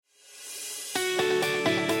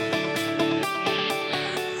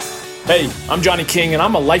Hey, I'm Johnny King, and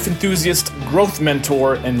I'm a life enthusiast, growth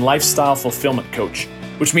mentor, and lifestyle fulfillment coach,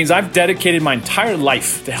 which means I've dedicated my entire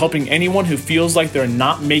life to helping anyone who feels like they're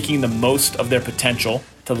not making the most of their potential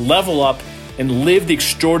to level up and live the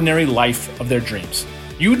extraordinary life of their dreams.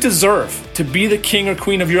 You deserve to be the king or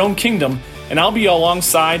queen of your own kingdom, and I'll be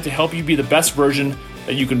alongside to help you be the best version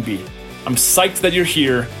that you can be. I'm psyched that you're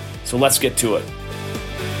here, so let's get to it.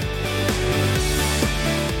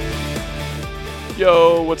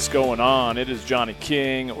 Yo, what's going on? It is Johnny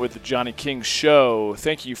King with the Johnny King Show.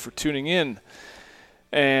 Thank you for tuning in.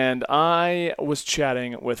 And I was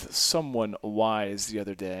chatting with someone wise the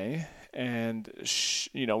other day, and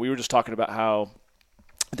we were just talking about how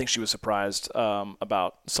I think she was surprised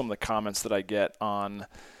about some of the comments that I get from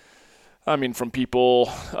people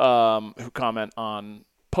who comment on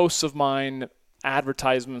posts of mine,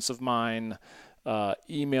 advertisements of mine,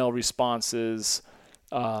 email responses,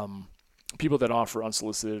 people that offer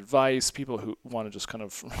unsolicited advice, people who want to just kind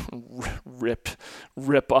of rip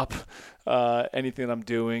up anything that I'm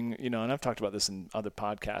doing, and I've talked about this in other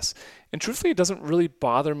podcasts. And truthfully, it doesn't really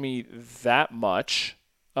bother me that much,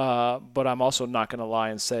 but I'm also not going to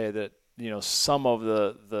lie and say that, some of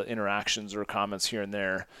the interactions or comments here and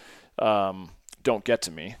there don't get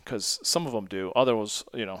to me, because some of them do. Others,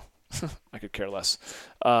 I could care less,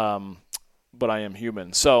 but I am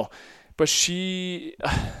human. So, but she...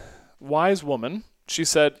 wise woman, she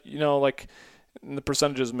said, the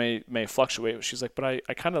percentages may fluctuate. She's like, but I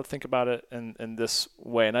kind of think about it in this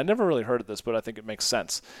way. And I never really heard of this, but I think it makes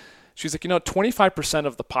sense. She's like, 25%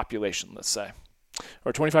 of the population, let's say,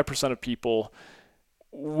 or 25% of people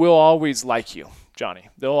will always like you, Johnny.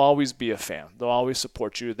 They'll always be a fan. They'll always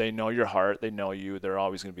support you. They know your heart. They know you. They're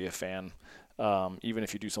always going to be a fan. Even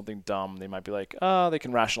if you do something dumb, they might be like, they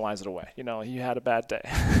can rationalize it away. You had a bad day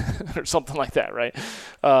or something like that, right?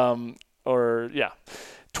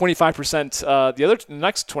 25%, the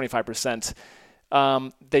next 25%,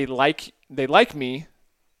 they like me,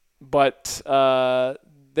 but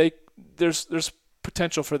there's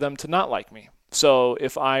potential for them to not like me. So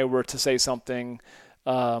if I were to say something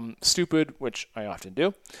stupid, which I often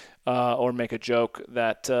do, or make a joke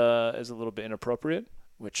that is a little bit inappropriate,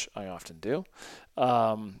 which I often do,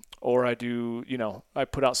 or I do, I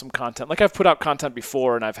put out some content. Like I've put out content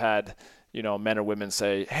before, and I've had, men or women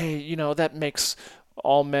say, hey, that makes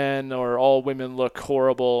all men or all women look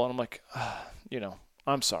horrible. And I'm like,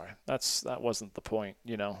 I'm sorry. That wasn't the point.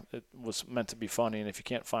 It was meant to be funny. And if you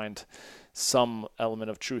can't find some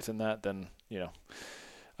element of truth in that, then,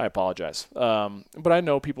 I apologize. But I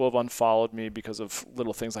know people have unfollowed me because of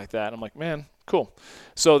little things like that. And I'm like, man, cool.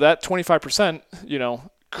 So that 25%,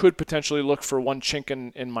 could potentially look for one chink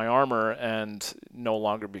in my armor and no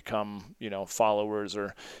longer become, followers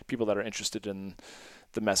or people that are interested in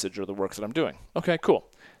the message or the work that I'm doing. Okay, cool.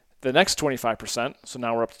 The next 25%, so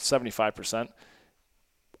now we're up to 75%,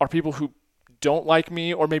 are people who don't like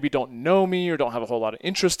me or maybe don't know me or don't have a whole lot of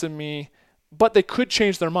interest in me, but they could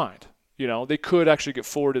change their mind. They could actually get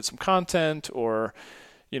forwarded some content or,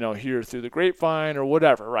 hear through the grapevine or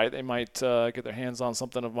whatever, right? They might get their hands on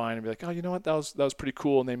something of mine and be like, oh, you know what, that was pretty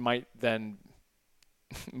cool. And they might then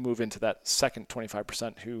move into that second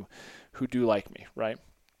 25% who do like me, right?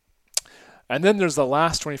 And then there's the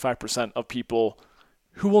last 25% of people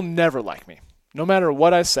who will never like me. No matter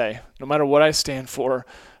what I say, no matter what I stand for,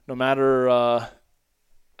 no matter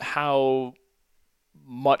how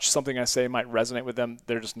much something I say might resonate with them,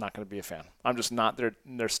 they're just not going to be a fan. I'm just not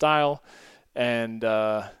their style. And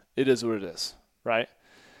it is what it is, right?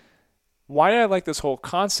 Why I like this whole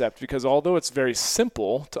concept, because although it's very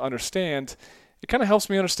simple to understand, it kind of helps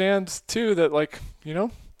me understand too that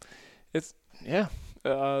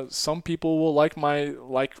some people will like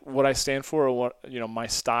what I stand for, or what, my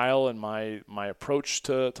style and my approach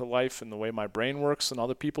to life and the way my brain works, and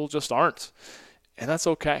other people just aren't. And that's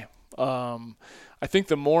okay. I think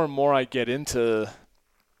the more and more I get into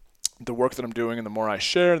the work that I'm doing, and the more I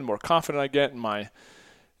share, the more confident I get in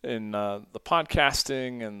the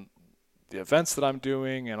podcasting and the events that I'm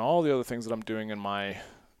doing and all the other things that I'm doing in my,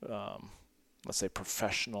 let's say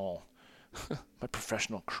my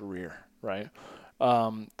professional career, right?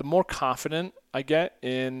 The more confident I get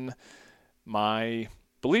in my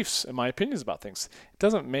beliefs and my opinions about things. It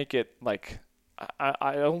doesn't make it like,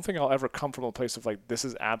 I don't think I'll ever come from a place of like, this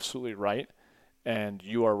is absolutely right and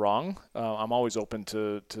you are wrong. I'm always open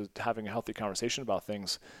to having a healthy conversation about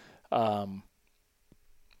things. And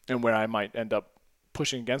where I might end up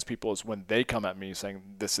pushing against people is when they come at me saying,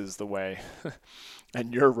 this is the way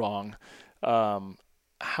and you're wrong.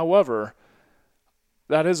 However,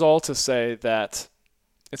 that is all to say that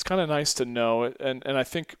it's kind of nice to know it. And I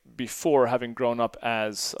think before, having grown up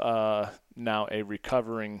as now a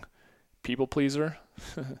recovering people pleaser,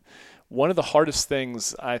 one of the hardest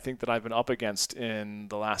things I think that I've been up against in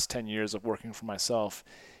the last 10 years of working for myself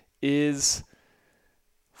is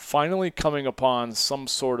finally coming upon some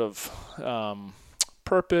sort of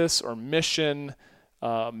purpose or mission,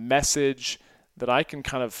 message that I can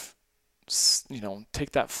kind of,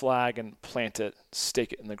 take that flag and plant it,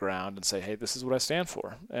 stake it in the ground and say, hey, this is what I stand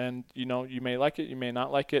for. And, you may like it, you may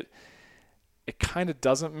not like it. It kind of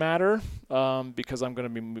doesn't matter because I'm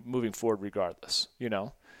going to be moving forward regardless,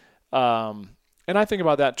 And I think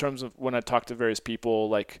about that in terms of when I talk to various people,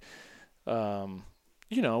 like,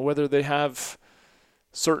 whether they have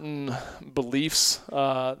certain beliefs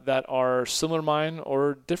that are similar to mine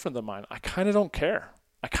or different than mine. I kind of don't care.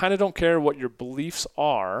 I kind of don't care what your beliefs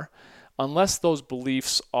are unless those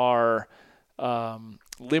beliefs are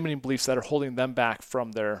limiting beliefs that are holding them back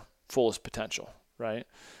from their fullest potential, right?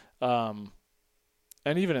 And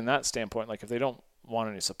even in that standpoint, like if they don't want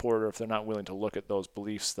any support or if they're not willing to look at those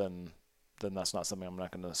beliefs, then that's not something I'm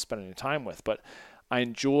not going to spend any time with. But I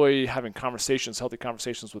enjoy having conversations, healthy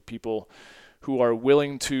conversations with people who are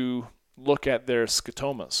willing to look at their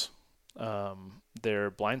scotomas,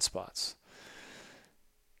 their blind spots.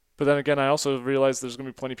 But then again, I also realize there's going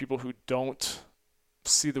to be plenty of people who don't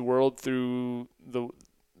see the world through the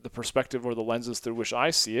perspective or the lenses through which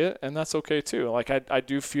I see it, and that's okay too. Like I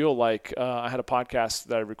do feel like I had a podcast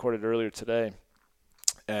that I recorded earlier today,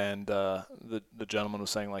 and the gentleman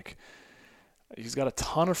was saying like he's got a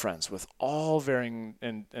ton of friends with all varying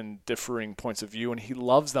and differing points of view, and he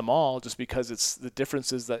loves them all just because it's the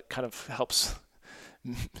differences that kind of helps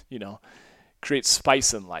create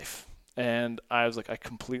spice in life. And I was like, I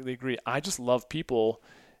completely agree. I just love people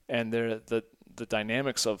and the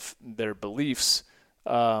dynamics of their beliefs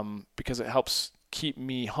because it helps keep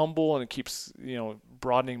me humble and it keeps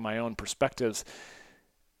broadening my own perspectives.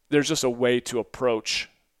 There's just a way to approach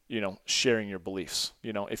sharing your beliefs.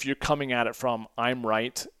 If you're coming at it from I'm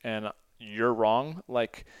right and you're wrong,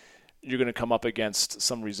 like you're going to come up against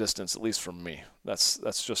some resistance, at least from me. That's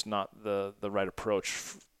just not the right approach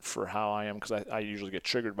for how I am, because I usually get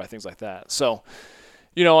triggered by things like that. So,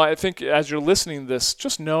 I think as you're listening to this,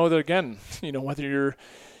 just know that again, whether you're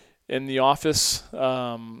in the office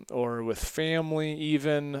or with family,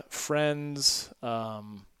 even friends, you're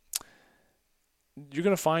going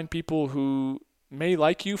to find people who may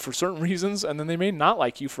like you for certain reasons, and then they may not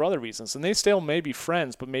like you for other reasons. And they still may be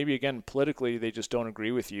friends, but maybe, again, politically, they just don't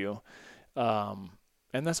agree with you. And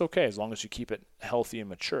that's okay as long as you keep it healthy and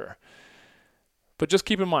mature. But just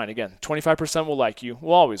keep in mind, again, 25% will like you,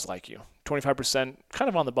 will always like you. 25% kind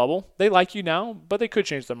of on the bubble. They like you now, but they could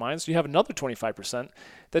change their minds. You have another 25%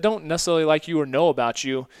 that don't necessarily like you or know about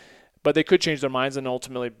you, but they could change their minds and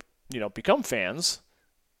ultimately, become fans.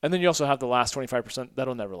 And then you also have the last 25%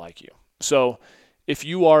 that'll never like you. So if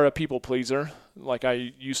you are a people pleaser, like I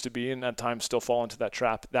used to be, and at times still fall into that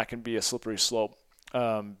trap, that can be a slippery slope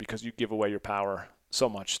because you give away your power so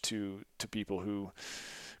much to people who,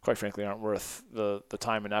 quite frankly, aren't worth the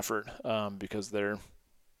time and effort because they're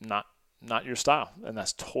not your style, and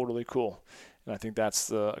that's totally cool. And I think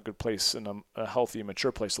that's a good place and a healthy,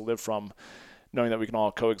 mature place to live from, knowing that we can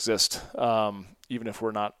all coexist, even if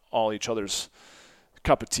we're not all each other's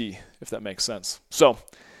cup of tea, if that makes sense. So,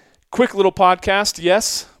 quick little podcast,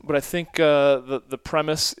 yes, but I think the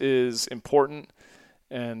premise is important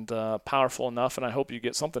and powerful enough, and I hope you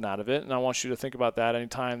get something out of it. And I want you to think about that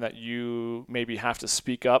anytime that you maybe have to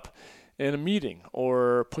speak up in a meeting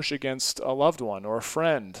or push against a loved one or a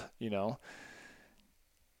friend.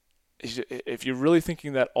 If you're really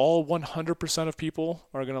thinking that all 100% of people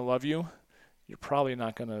are going to love you, you're probably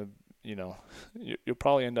not going to, you'll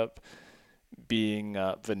probably end up being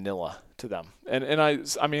vanilla to them. And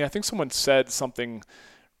I mean, I think someone said something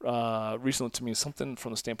recently to me, something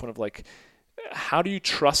from the standpoint of like, how do you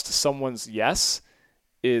trust someone's yes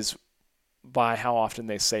is by how often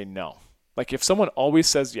they say no. Like if someone always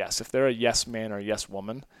says yes, if they're a yes man or a yes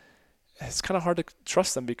woman, it's kind of hard to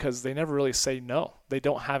trust them because they never really say no. They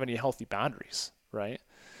don't have any healthy boundaries, right?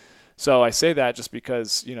 So I say that just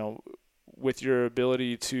because, with your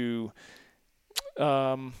ability to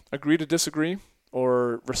agree to disagree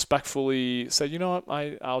or respectfully say, you know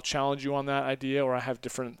what, I'll challenge you on that idea, or I have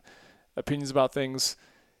different opinions about things,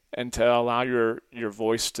 and to allow your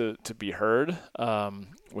voice to be heard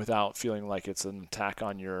without feeling like it's an attack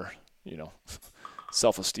on your,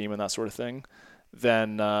 self-esteem and that sort of thing,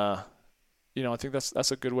 then, I think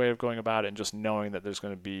that's a good way of going about it, and just knowing that there's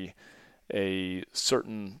going to be a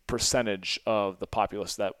certain percentage of the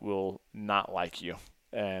populace that will not like you,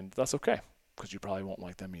 and that's okay. because you probably won't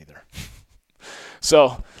like them either.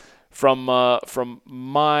 So from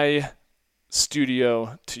my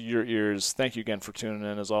studio to your ears, thank you again for tuning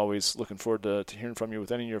in. As always, looking forward to hearing from you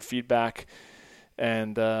with any of your feedback.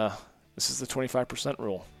 And this is the 25%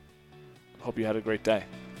 rule. Hope you had a great day.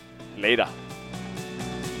 Later.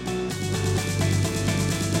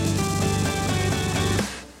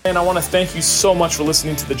 And I want to thank you so much for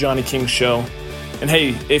listening to The Johnny King Show. And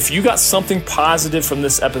hey, if you got something positive from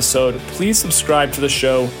this episode, please subscribe to the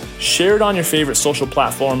show, share it on your favorite social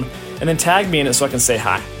platform, and then tag me in it so I can say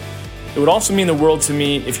hi. It would also mean the world to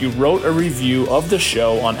me if you wrote a review of the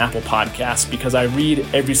show on Apple Podcasts, because I read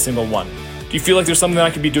every single one. Do you feel like there's something that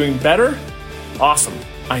I could be doing better? Awesome.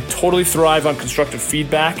 I totally thrive on constructive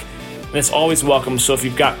feedback, and it's always welcome. So if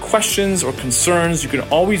you've got questions or concerns, you can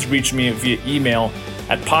always reach me via email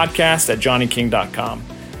at podcast@johnnyking.com.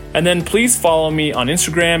 And then please follow me on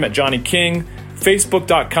Instagram at Johnny King,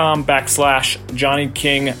 Facebook.com/Johnny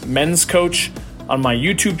King Men's Coach, on my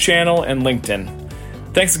YouTube channel and LinkedIn.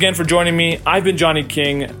 Thanks again for joining me. I've been Johnny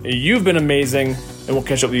King. You've been amazing, and we'll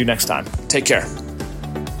catch up with you next time. Take care.